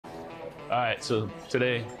All right, so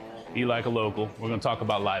today, eat like a local. We're gonna talk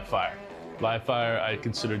about live fire. Live fire, I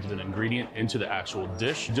consider it an ingredient into the actual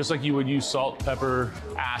dish. Just like you would use salt, pepper,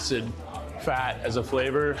 acid, fat as a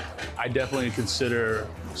flavor, I definitely consider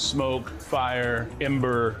smoke, fire,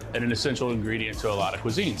 ember, and an essential ingredient to a lot of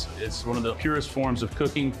cuisines. It's one of the purest forms of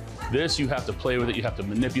cooking. This, you have to play with it, you have to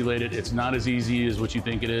manipulate it. It's not as easy as what you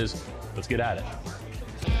think it is. Let's get at it.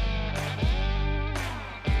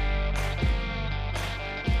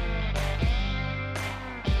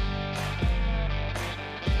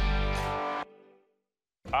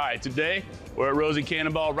 All right, today we're at Rosie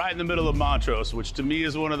Cannonball, right in the middle of Montrose, which to me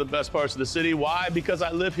is one of the best parts of the city. Why? Because I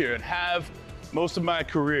live here and have most of my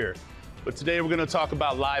career. But today we're gonna talk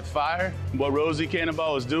about live fire, what Rosie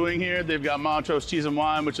Cannonball is doing here. They've got Montrose Cheese and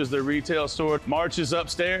Wine, which is their retail store. March is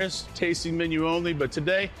upstairs, tasting menu only, but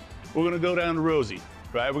today we're gonna go down to Rosie,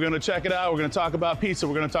 right? We're gonna check it out. We're gonna talk about pizza.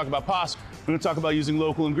 We're gonna talk about pasta. We're gonna talk about using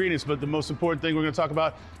local ingredients, but the most important thing we're gonna talk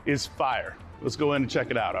about is fire. Let's go in and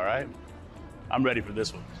check it out, all right? I'm ready for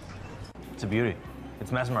this one. It's a beauty.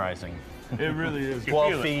 It's mesmerizing. It really is.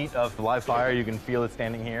 12 feet of live fire, you can feel it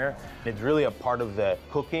standing here. It's really a part of the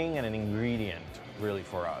cooking and an ingredient, really,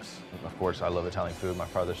 for us. Of course, I love Italian food. My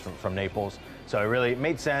father's from Naples, so it really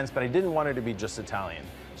made sense, but I didn't want it to be just Italian.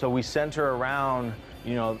 So we center around,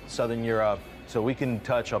 Southern Europe, so we can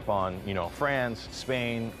touch upon, France,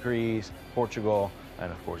 Spain, Greece, Portugal,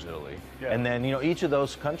 and of course Italy. Yeah. And then, each of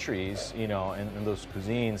those countries, and those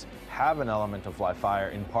cuisines have an element of live fire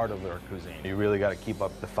in part of their cuisine. You really got to keep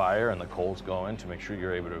up the fire and the coals going to make sure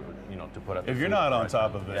you're able to, to put up. If you're not on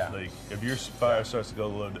top of it, like if your fire starts to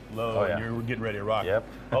go low and you're getting ready to rock,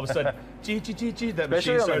 all of a sudden, that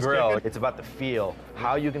machine starts on the grill, kicking. it's about the feel,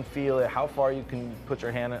 how you can feel it, how far you can put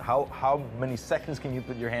your hand in, how many seconds can you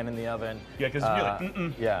put your hand in the oven? Yeah, because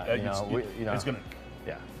you're like, it's gonna,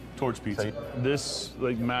 torch pizza. So, this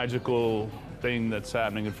like magical thing that's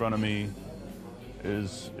happening in front of me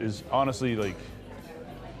is honestly like,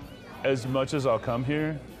 as much as I'll come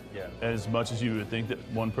here, as much as you would think that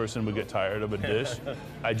one person would get tired of a dish,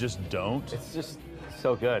 I just don't. It's just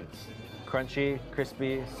so good. It's crunchy,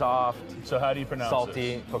 crispy, soft. So how do you pronounce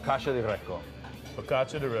salty? this? Focaccia di Recco.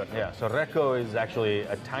 Focaccia di Recco. Yeah, so Recco is actually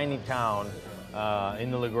a tiny town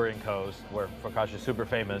in the Ligurian coast where focaccia is super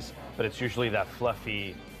famous, but it's usually that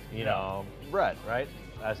fluffy, bread, right?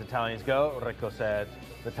 As Italians go, Recco said,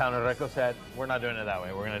 the town of Recco said, we're not doing it that way.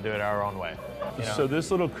 We're going to do it our own way. So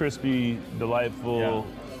this little crispy, delightful,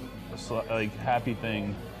 like happy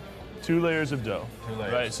thing, 2 layers of dough,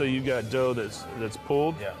 right? So you've got dough that's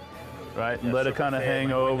pulled, right? Yeah, let it kind of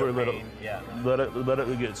hang over, let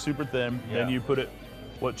it get super thin. Then you put it,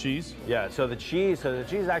 what cheese? Yeah. So the cheese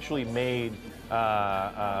actually made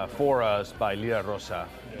for us by Lira Rosa,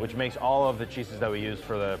 which makes all of the cheeses that we use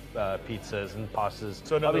for the pizzas and pastas.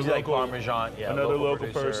 So another obviously local, like Parmesan, another local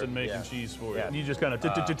person making cheese for you. You just kind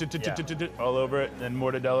of all over it, and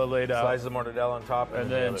mortadella laid out. Slices of mortadella on top, and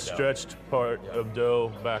then stretched part of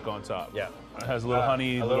dough back on top. Yeah. It has a little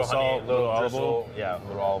honey, a little salt, a little olive oil. Yeah, a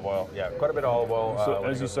little olive oil. Yeah, quite a bit of olive oil. So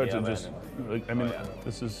as you start to just,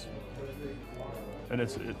 this is, and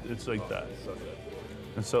it's like that. So good.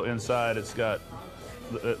 And so inside it's got,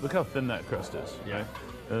 look how thin that crust is, right?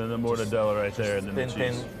 And then the mortadella right there, and then the cheese.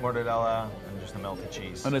 Thin mortadella and just the melted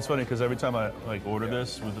cheese. And it's funny because every time I order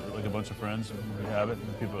this with like a bunch of friends, and we have it,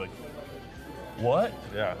 and people are like, "What?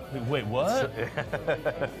 Yeah. Like, wait, what?"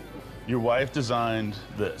 Your wife designed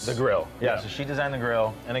this. The grill. Yeah. So she designed the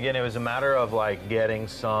grill, and again, it was a matter of like getting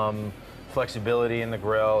some flexibility in the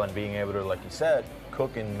grill and being able to, like you said,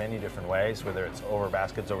 cook in many different ways, whether it's over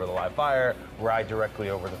baskets over the live fire, right directly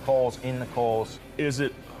over the coals, in the coals. Is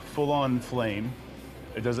it full-on flame?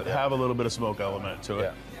 Does it have a little bit of smoke element to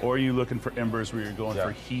it? Or are you looking for embers where you're going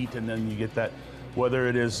for heat, and then you get that, whether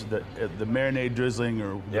it is the marinade drizzling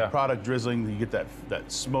or the product drizzling, you get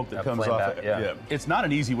that smoke that comes off it. It's not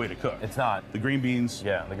an easy way to cook. It's not. The green beans.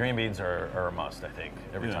 Yeah, the green beans are a must, I think,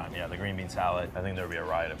 every time. Yeah, the green bean salad. I think there would be a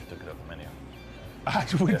riot if we took it off the menu.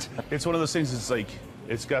 It's one of those things, it's like,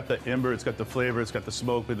 it's got the ember, it's got the flavor, it's got the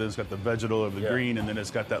smoke, but then it's got the vegetal or the green, and then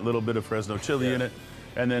it's got that little bit of Fresno chili in it,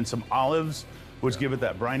 and then some olives, which give it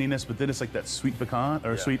that brininess, but then it's like that sweet pecan,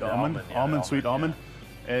 or sweet almond, sweet almond,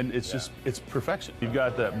 and it's just, it's perfection. You've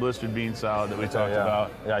got that blistered bean salad that we talked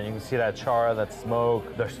about. Yeah, you can see that char, that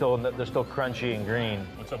smoke, they're still crunchy and green.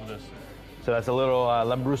 What's up with this? So that's a little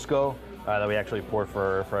lambrusco that we actually pour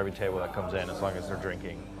for every table that comes in, as long as they're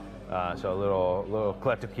drinking. So a little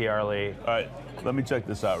Chiarli. All right, let me check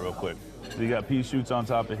this out real quick. So you got pea shoots on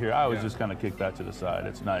top of here. I always just kind of kick that to the side.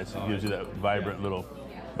 It's nice. It gives you that vibrant little.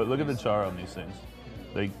 But look at the char on these things.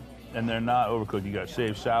 Like, and they're not overcooked. You got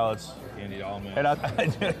shaved shallots. Candied almonds. And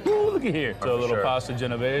look at here. So a little sure. pasta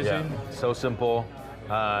genovese. Yeah, so simple.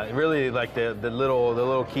 Really, like the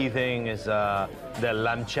little key thing is the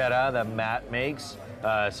lancetta that Matt makes.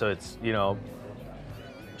 So it's, you know,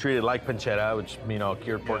 treated like pancetta, which, you know,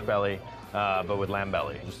 cured pork belly, but with lamb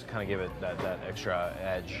belly, just to kind of give it that extra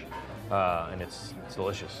edge. And it's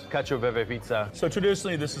delicious. Cacio e pepe pizza. So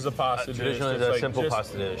traditionally, this is a pasta dish. Traditionally, it's a simple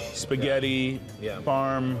pasta dish. Spaghetti,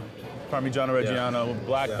 Parmigiano Reggiano,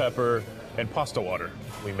 black pepper, and pasta water.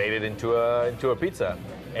 We made it into a pizza.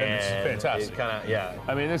 And it's fantastic. Kind of,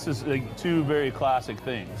 I mean, this is like two very classic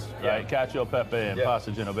things, right? Cacio e pepe and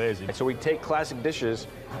pasta genovese. So we take classic dishes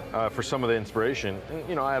for some of the inspiration, and,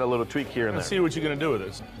 you know, add a little tweak here and there. Let's see what you're gonna do with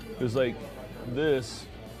this. Because like this,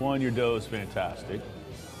 one, your dough is fantastic.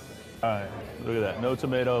 All right, look at that. No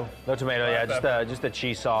tomato. No tomato, just a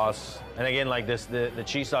cheese sauce. And again, like this, the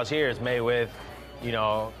cheese sauce here is made with, you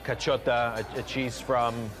know, cachota, a cheese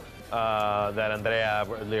from that Andrea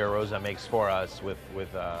Lea Rosa makes for us with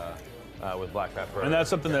black pepper. And that's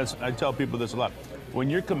something I tell people this a lot. When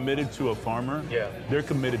you're committed to a farmer, they're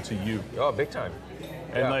committed to you. Oh, big time.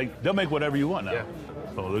 And like they'll make whatever you want now. Yeah.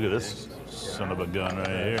 Oh, look at this son of a gun right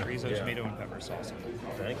here. Chorizo, tomato, and pepper sauce.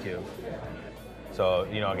 Thank you. So,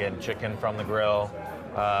 you know, again, chicken from the grill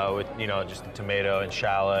with, you know, just the tomato and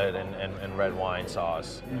shallot and red wine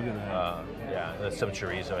sauce. There's some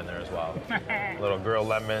chorizo in there as well. A little grilled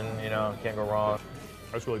lemon, you know, can't go wrong.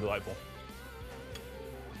 That's really delightful.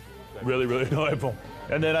 Really, really delightful.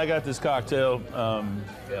 And then I got this cocktail,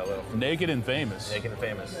 Naked and Famous. Naked and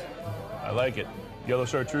Famous. I like it. Yellow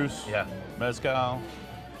chartreuse. Yeah. Mezcal.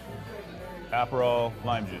 Aperol.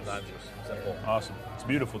 Lime juice. Lime juice. Simple. Awesome. It's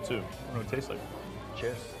beautiful too. What does it taste like?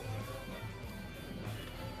 Cheers.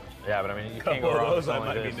 Yeah, but I mean, you can't Couple go of wrong those, with I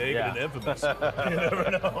something might like be this. naked and infamous. You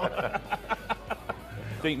never know.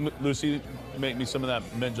 Think Lucy make me some of that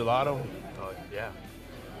mint gelato? Oh, yeah.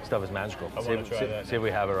 Stuff is magical. I want to try that. See if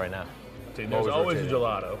we have it right now. There's always a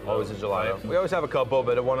gelato. Always a gelato. Right? We always have a couple,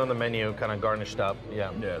 but one on the menu, kind of garnished up. Yeah.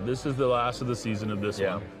 Yeah, this is the last of the season of this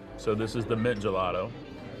one. So this is the mint gelato,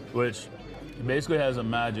 which basically has a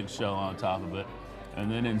magic shell on top of it. And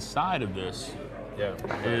then inside of this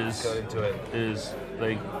is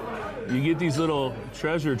like, you get these little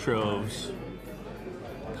treasure troves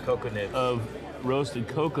cocoa nibs of roasted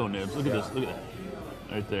cocoa nibs. Look at this, look at that,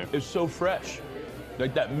 right there. It's so fresh.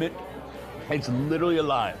 Like that mint, it's literally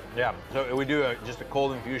alive. Yeah, so we do just a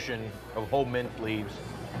cold infusion of whole mint leaves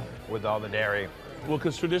with all the dairy. Well,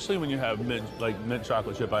 because traditionally when you have mint, like mint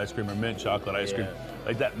chocolate chip ice cream or mint chocolate ice cream,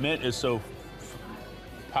 like that mint is so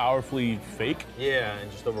powerfully fake. Yeah, and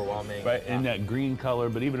just overwhelming. Right, in that green color,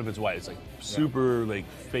 but even if it's white, it's like super like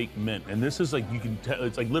fake mint. And this is like, you can tell,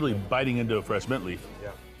 it's like literally biting into a fresh mint leaf.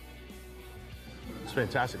 Yeah. It's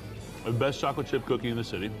fantastic. The best chocolate chip cookie in the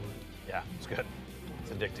city. Yeah, it's good.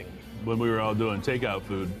 It's addicting. When we were all doing takeout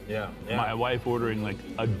food, my wife ordering like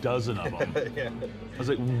a dozen of them. I was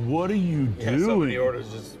like, what are you doing? So many orders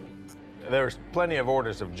just... There's plenty of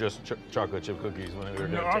orders of just chocolate chip cookies when we were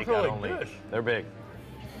doing takeout only. They're big.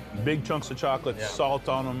 Big chunks of chocolate, salt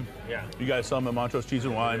on them. Yeah. You guys sell them at Montrose Cheese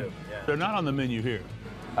and Wine. Yeah. They're not on the menu here.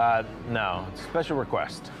 No, it's a special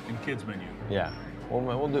request. In kids menu. Yeah,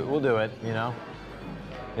 we'll do it. You know,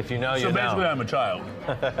 if you know, you know. So basically, I'm a child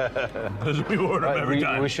because we order them every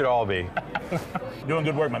time. We should all be. Doing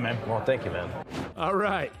good work, my man. Well, thank you, man. All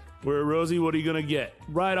right, we're at Rosie. What are you gonna get?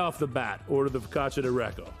 Right off the bat, order the focaccia di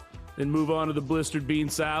Recco. Then move on to the blistered bean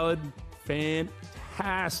salad.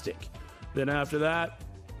 Fantastic. Then after that,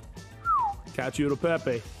 cacio e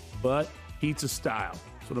pepe, but pizza style.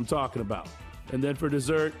 That's what I'm talking about. And then for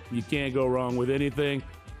dessert, you can't go wrong with anything,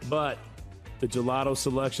 but the gelato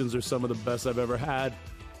selections are some of the best I've ever had.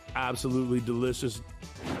 Absolutely delicious.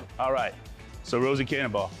 All right, so Rosie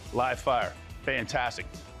Cannonball, live fire, fantastic.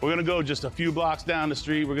 We're gonna go just a few blocks down the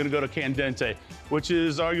street. We're gonna go to Candente, which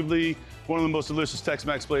is arguably one of the most delicious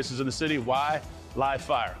Tex-Mex places in the city. Why? Live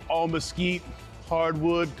fire, all mesquite,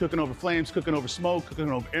 hardwood, cooking over flames, cooking over smoke,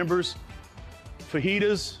 cooking over embers.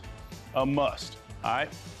 Fajitas, a must. All right,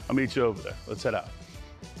 I'll meet you over there. Let's head out.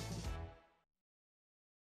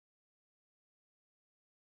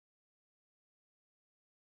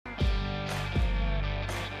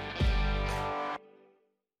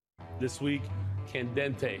 This week,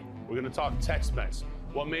 Candente. We're gonna talk Tex-Mex.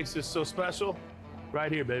 What makes this so special?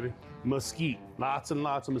 Right here, baby. Mesquite, lots and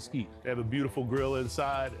lots of mesquite. They have a beautiful grill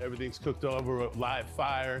inside. Everything's cooked over a live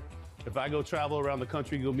fire. If I go travel around the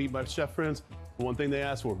country, go meet my chef friends, one thing they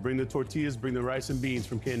ask for, bring the tortillas, bring the rice and beans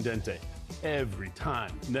from Candente. Every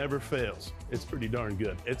time, never fails. It's pretty darn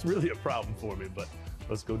good. It's really a problem for me, but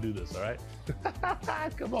Let's go do this, all right?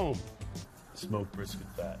 Come on. Smoked brisket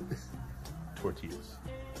fat tortillas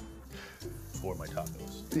for my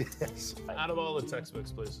tacos. Yes. Out of all the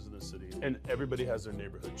Tex-Mex places in the city, and everybody has their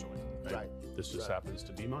neighborhood joint, Right. This just happens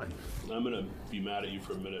to be mine. I'm gonna be mad at you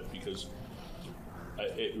for a minute because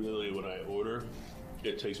it really, when I order,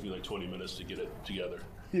 it takes me like 20 minutes to get it together.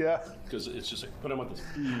 Yeah. Because it's just like, but I want this,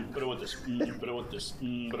 but I want this, but I want this,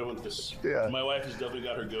 but I want this. Yeah. My wife has definitely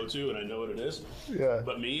got her go-to, and I know what it is. Yeah.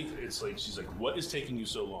 But me, it's like, she's like, what is taking you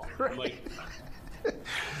so long? I'm like, do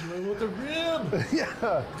I want the rib?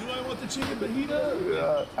 Yeah. Do I want the chicken fajita?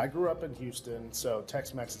 Yeah. I grew up in Houston, so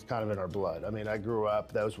Tex-Mex is kind of in our blood. I mean, I grew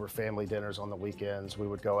up, those were family dinners on the weekends. We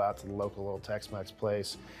would go out to the local little Tex-Mex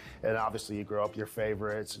place. And obviously you grow up your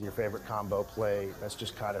favorites and your favorite combo plate. That's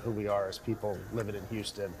just kind of who we are as people living in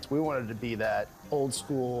Houston. We wanted to be that old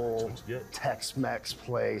school Tex-Mex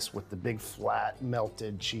place with the big flat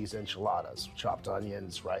melted cheese enchiladas, chopped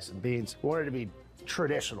onions, rice and beans. We wanted to be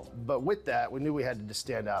traditional, but with that, we knew we had to just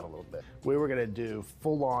stand out a little bit. We were gonna do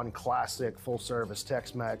full-on classic, full-service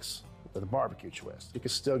Tex-Mex with a barbecue twist. You can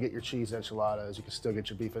still get your cheese enchiladas, you can still get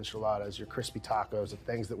your beef enchiladas, your crispy tacos, the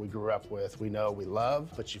things that we grew up with, we know we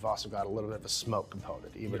love, but you've also got a little bit of a smoke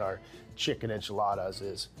component. Even our chicken enchiladas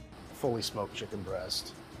is fully smoked chicken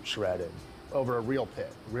breast, shredded, over a real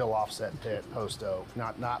pit, real offset pit, post-oak,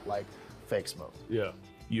 not like fake smoke. Yeah.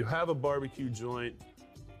 You have a barbecue joint,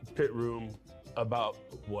 pit room, about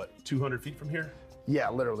what, 200 feet from here? Yeah,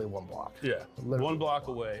 literally one block. Yeah, Literally one block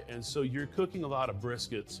away. And so you're cooking a lot of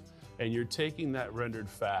briskets and you're taking that rendered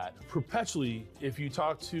fat. Perpetually, if you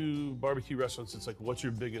talk to barbecue restaurants, it's like, what's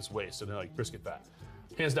your biggest waste? And they're like, brisket fat.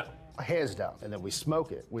 Hands down. Hands down. And then we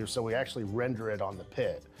smoke it. So we actually render it on the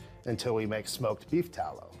pit until we make smoked beef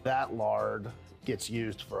tallow. That lard gets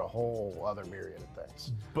used for a whole other myriad of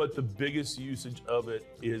things. But the biggest usage of it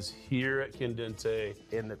is here at Candente.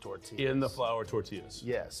 In the tortillas. In the flour tortillas.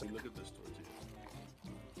 Yes. Look at this tortilla.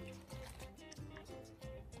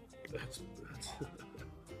 That's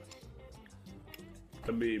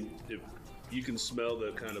I mean, if you can smell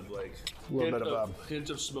the kind of like A little bit of hint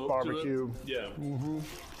of smoke barbecue. to it. Yeah. Mm-hmm.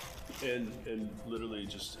 And literally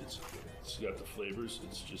just it's got the flavors.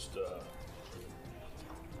 It's just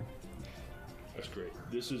that's great.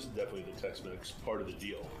 This is definitely the Tex-Mex part of the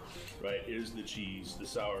deal, right? Is the cheese, the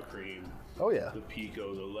sour cream, Oh yeah. the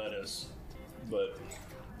pico, the lettuce, but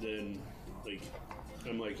then like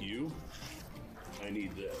I'm like you, I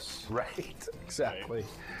need this. Right. Exactly.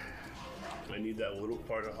 I need that little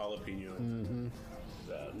part of jalapeno,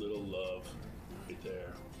 that little love right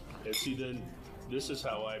there. And see, then this is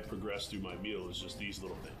how I progress through my meal, is just these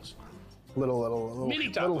little things. Little Mini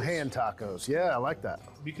little tacos. hand tacos. Yeah, I like that.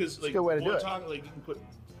 Because like a good way to do one it. taco, like you can put,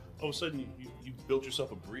 all of a sudden you built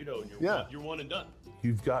yourself a burrito and Yeah. you're one and done.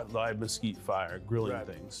 You've got live mesquite fire grilling Right.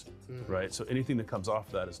 things, right? So anything that comes off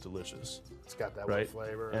that is delicious. It's got that Right, wood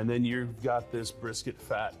flavor. and then you've got this brisket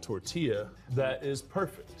fat tortilla that is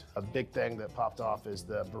perfect. A big thing that popped off is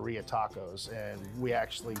the burrito tacos, and we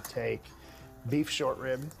actually take beef short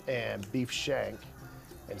rib and beef shank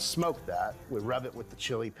and smoke that. We rub it with the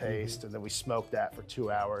chili paste, and then we smoke that for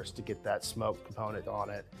 2 hours to get that smoke component on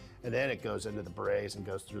it. And then it goes into the braise and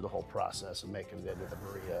goes through the whole process of making it into the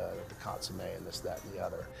burrito, the consomme, and this, that, and the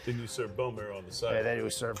other. Then you serve bone marrow on the side. And then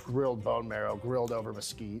we serve grilled bone marrow, grilled over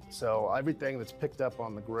mesquite. So everything that's picked up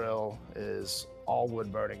on the grill is all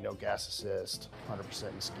wood burning, no gas assist,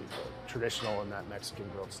 100% mesquite wood. Traditional in that Mexican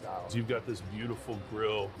grilled style. So you've got this beautiful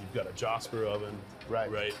grill. You've got a Josper oven,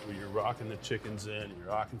 Right. where you're rocking the chickens in, and you're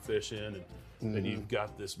rocking fish in, and then you've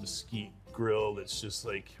got this mesquite grill that's just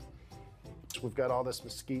like, We've got all this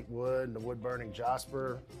mesquite wood and the wood burning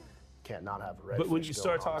Josper. Can't not have a redfish. but when you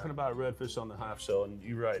start going on talking about redfish on the half shell, and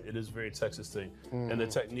you're right, it is a very Texas thing. And the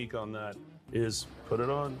technique on that is put it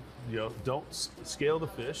on, don't scale the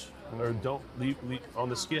fish, or don't leave on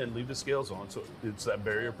the skin, leave the scales on, so it's that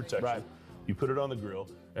barrier protection. Right. You put it on the grill,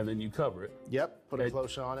 and then you cover it. Yep, put a And-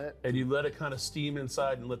 cloche on it. And you let it kind of steam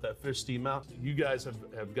inside and let that fish steam out. You guys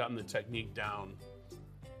have gotten the technique down.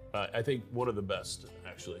 I think one of the best,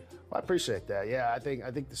 actually. Well, I appreciate that. Yeah, I think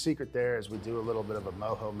the secret there is we do a little bit of a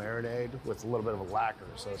mojo marinade with a little bit of a lacquer.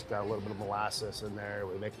 So it's got a little bit of molasses in there.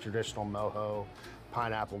 We make a traditional mojo,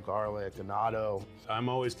 pineapple, garlic, annatto. I'm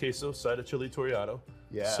always queso, side of chili torreado.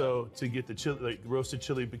 Yeah. So to get the chili, like roasted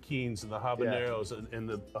chili piquins and the habaneros and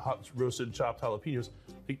the roasted chopped jalapenos,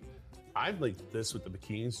 I like this with the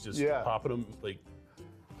piquins, just Yeah. popping them like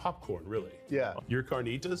popcorn, really. Yeah. Your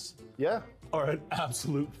carnitas Yeah. are an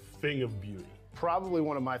absolute thing of beauty. probably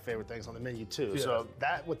one of my favorite things on the menu too. Yeah. So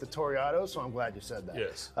that with the Toriado, so I'm glad you said that.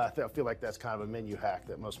 Yes. I feel like that's kind of a menu hack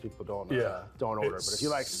that most people don't order. It's But if you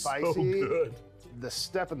like so spicy, good. the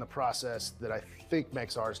step in the process that I think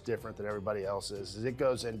makes ours different than everybody else's is it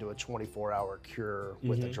goes into a 24-hour cure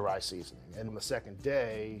with a dry seasoning. And on the second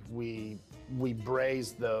day, we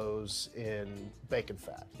braise those in bacon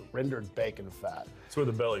fat, rendered bacon fat. That's where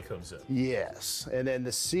the belly comes in. Yes, and then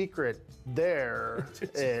the secret there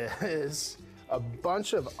is a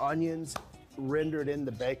bunch of onions rendered in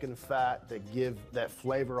the bacon fat that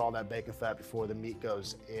flavor all that bacon fat before the meat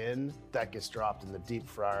goes in. That gets dropped in the deep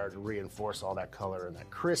fryer to reinforce all that color and that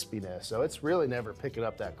crispiness. So it's really never picking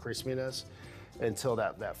up that crispiness until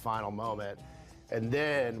that final moment. And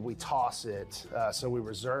then we toss it. So we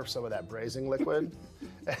reserve some of that braising liquid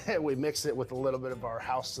and we mix it with a little bit of our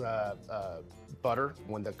house butter.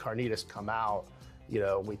 When the carnitas come out,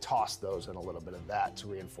 we toss those in a little bit of that to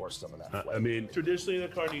reinforce some of that flavor. I mean, traditionally the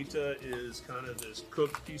carnita is kind of this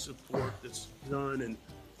cooked piece of pork that's done,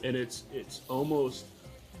 and it's almost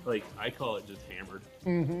like, I call it just hammered.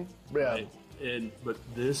 Yeah. Right? But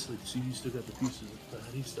this, like, see, you still got the pieces of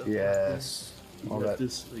fatty stuff. Yes. You All got that.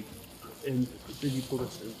 this, like, and then you pull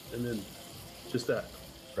this in, and then just that.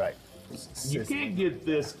 Right. You can't get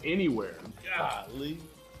this anywhere. Golly.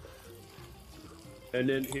 And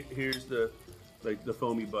then here's the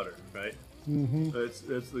foamy butter, right? That's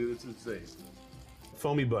insane.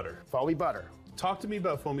 Foamy butter. Foamy butter. Talk to me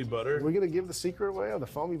about foamy butter. Are we gonna give the secret away on the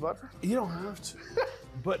foamy butter? You don't have to,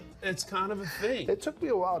 but it's kind of a thing. It took me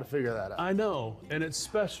a while to figure that out. I know, and it's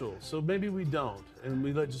special, so maybe we don't, and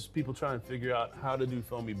we let just people try and figure out how to do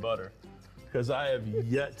foamy butter, because I have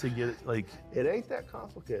yet to get it, like... It ain't that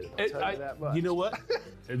complicated, I'll tell you that much. You know what?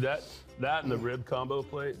 And that and the rib combo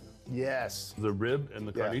plate, Yes. the rib and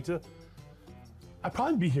the Yeah. carnita, I'd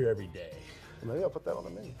probably be here every day. Maybe I'll put that on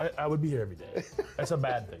the menu. I would be here every day. That's a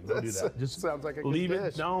bad thing. Don't do that. Just sounds like a good leave dish.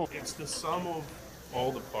 it. No. It's the sum of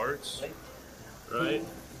all the parts, right,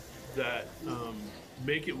 that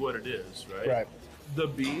make it what it is, right? Right. The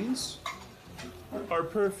beans are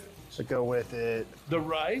perfect. To go with it, The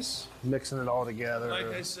rice, mixing it all together. like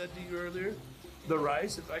I said to you earlier, the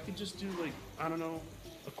rice, if I could just do, like, I don't know,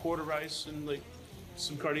 a quarter rice and, like,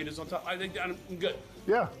 some carnitas on top, I think I'm good.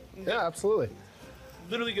 Yeah, yeah, absolutely.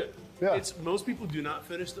 Literally good. Yeah. It's most people do not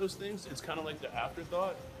finish those things. It's kind of like the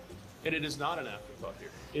afterthought, and it is not an afterthought here.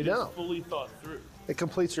 It No. is fully thought through. It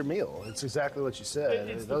completes your meal. It's exactly what you said.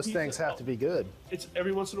 It's the Those pizza. things have to be good. It's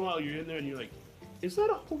every once in a while you're in there and you're like, is that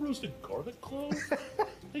a whole roasted garlic clove?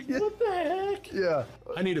 Like, what the heck? Yeah.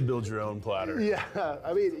 I need to build your own platter. Yeah,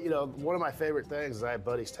 I mean, one of my favorite things is I have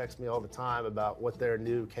buddies text me all the time about what their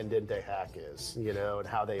new candente hack is, and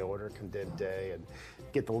how they order candente and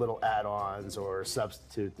get the little add-ons or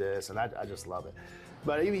substitute this, and I just love it.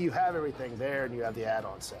 But even you have everything there and you have the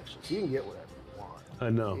add-on section, so you can get whatever you want. I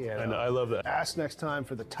know. I know. I love that. Ask next time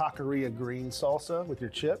for the taqueria green salsa with your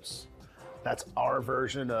chips. That's our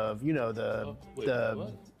version of, wait,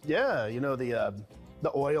 what?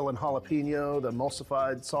 the oil and jalapeno, the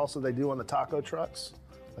emulsified salsa they do on the taco trucks.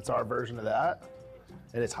 That's our version of that.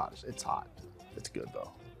 And it's hot. It's hot. It's good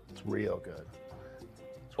though. It's real good.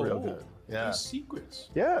 It's real good. Yeah. These secrets.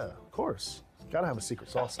 Yeah, of course. Gotta have a secret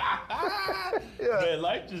salsa. Man,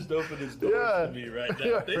 life just opened its doors Yeah. to me right now.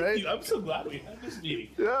 Yeah, Thank right? you. I'm so glad we had this meeting.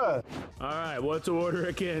 Yeah. All right, what to order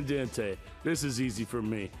at Candente? This is easy for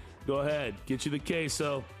me. Go ahead, get you the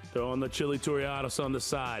queso. Throw on the chili Toriados on the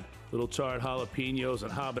side. Little charred jalapenos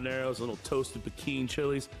and habaneros, little toasted pekin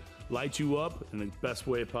chilies. Light you up in the best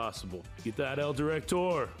way possible. Get that El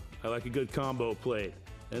Director. I like a good combo plate.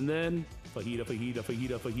 And then fajita, fajita,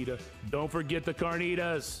 fajita, fajita. Don't forget the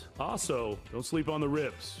carnitas. Also, don't sleep on the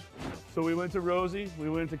ribs. So we went to Rosie, we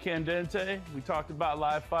went to Candente, we talked about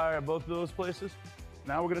live fire at both of those places.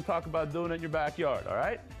 Now we're gonna talk about doing it in your backyard, all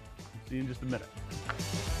right? See you in just a minute.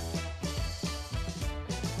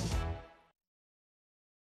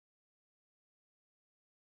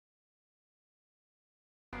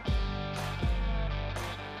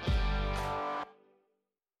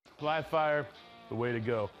 Live fire, the way to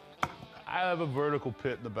go. I have a vertical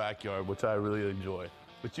pit in the backyard, which I really enjoy.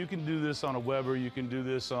 But you can do this on a Weber, you can do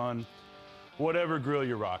this on whatever grill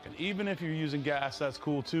you're rocking. Even if you're using gas, that's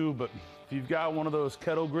cool too, but if you've got one of those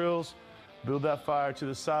kettle grills, build that fire to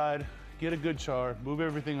the side, get a good char, move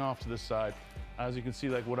everything off to the side. As you can see,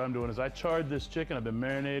 like what I'm doing is I charred this chicken, I've been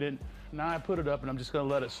marinating. Now I put it up and I'm just gonna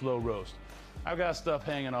let it slow roast. I've got stuff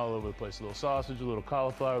hanging all over the place, a little sausage, a little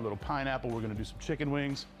cauliflower, a little pineapple. We're gonna do some chicken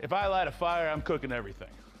wings. If I light a fire, I'm cooking everything.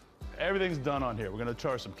 Everything's done on here. We're gonna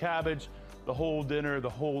char some cabbage. The whole dinner, the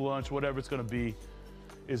whole lunch, whatever it's gonna be,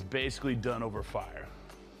 is basically done over fire.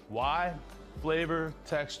 Why? flavor,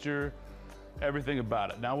 texture, everything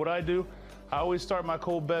about it. Now what I do, I always start my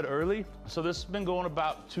cold bed early. So this has been going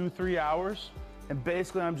about 2-3 hours. And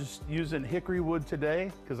basically I'm just using hickory wood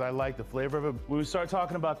today because I like the flavor of it. When we start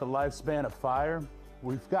talking about the lifespan of fire,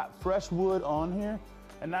 we've got fresh wood on here,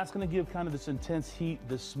 and that's gonna give kind of this intense heat,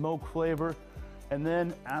 this smoke flavor. And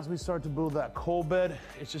then as we start to build that coal bed,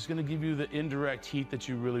 it's just gonna give you the indirect heat that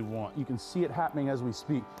you really want. You can see it happening as we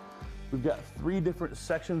speak. We've got 3 different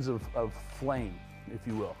sections of flame, if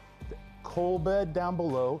you will. The coal bed down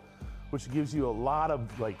below, which gives you a lot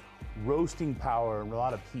of like roasting power and a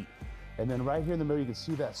lot of heat. And then right here in the middle, you can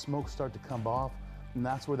see that smoke start to come off, and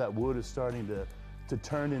that's where that wood is starting to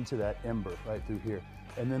turn into that ember right through here.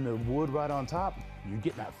 And then the wood right on top, you're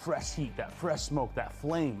getting that fresh heat, that fresh smoke, that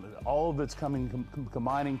flame. All of it's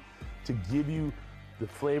combining to give you the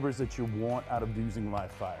flavors that you want out of using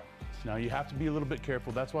live fire. Now you have to be a little bit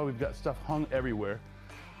careful. That's why we've got stuff hung everywhere.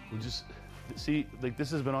 We just, see, like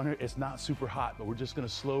this has been on here. It's not super hot, but we're just gonna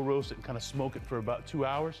slow roast it and kind of smoke it for about 2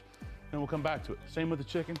 hours. Then we'll come back to it. Same with the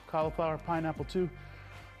chicken, cauliflower, pineapple too.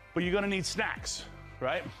 But you're gonna need snacks,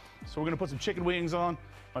 right? So we're gonna put some chicken wings on.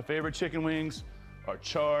 My favorite chicken wings are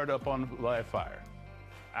charred up on live fire.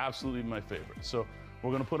 Absolutely my favorite. So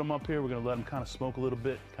we're gonna put them up here. We're gonna let them kind of smoke a little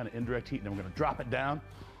bit, kind of indirect heat, and then we're gonna drop it down,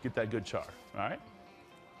 get that good char, all right?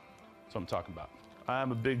 That's what I'm talking about.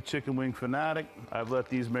 I'm a big chicken wing fanatic. I've let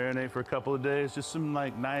these marinate for a couple of days. Just some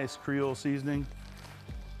like nice Creole seasoning,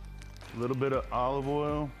 a little bit of olive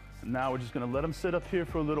oil. Now we're just gonna let them sit up here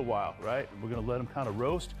for a little while, right? We're gonna let them kind of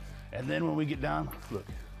roast. And then when we get down, look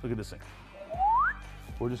at this thing.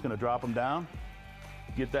 We're just gonna drop them down,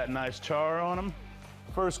 get that nice char on them.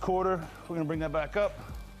 First quarter, we're gonna bring that back up,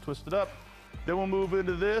 twist it up. Then we'll move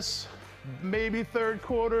into this, maybe third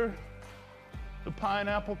quarter, the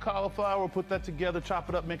pineapple, cauliflower, we'll put that together, chop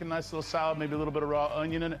it up, make a nice little salad, maybe a little bit of raw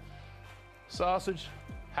onion in it. Sausage,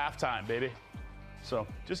 halftime, baby. So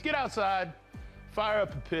just get outside, fire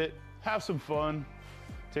up a pit, have some fun.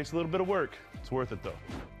 Takes a little bit of work. It's worth it though.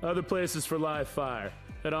 Other places for live fire.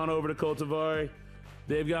 Head on over to Cultivari.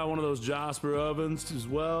 They've got one of those Josper ovens as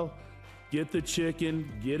well. Get the chicken,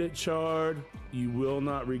 get it charred. You will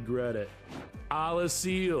not regret it. A la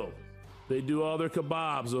Seal. They do all their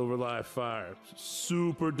kebabs over live fire.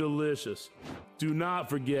 Super delicious. Do not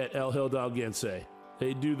forget El Hidalguense.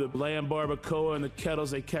 They do the lamb barbacoa in the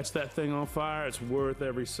kettles. They catch that thing on fire. It's worth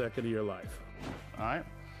every second of your life. All right,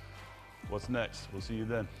 what's next? We'll see you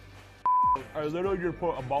then. I literally just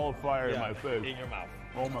put a ball of fire in my face. In your mouth.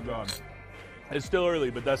 Oh my God. It's still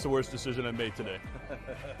early, but that's the worst decision I made today.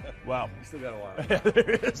 Wow. You still got a while. Yeah, there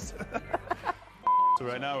is. So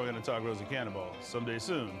right now we're gonna talk Rosy Cannonball. Someday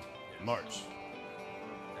soon, March.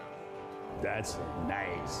 That's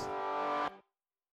nice.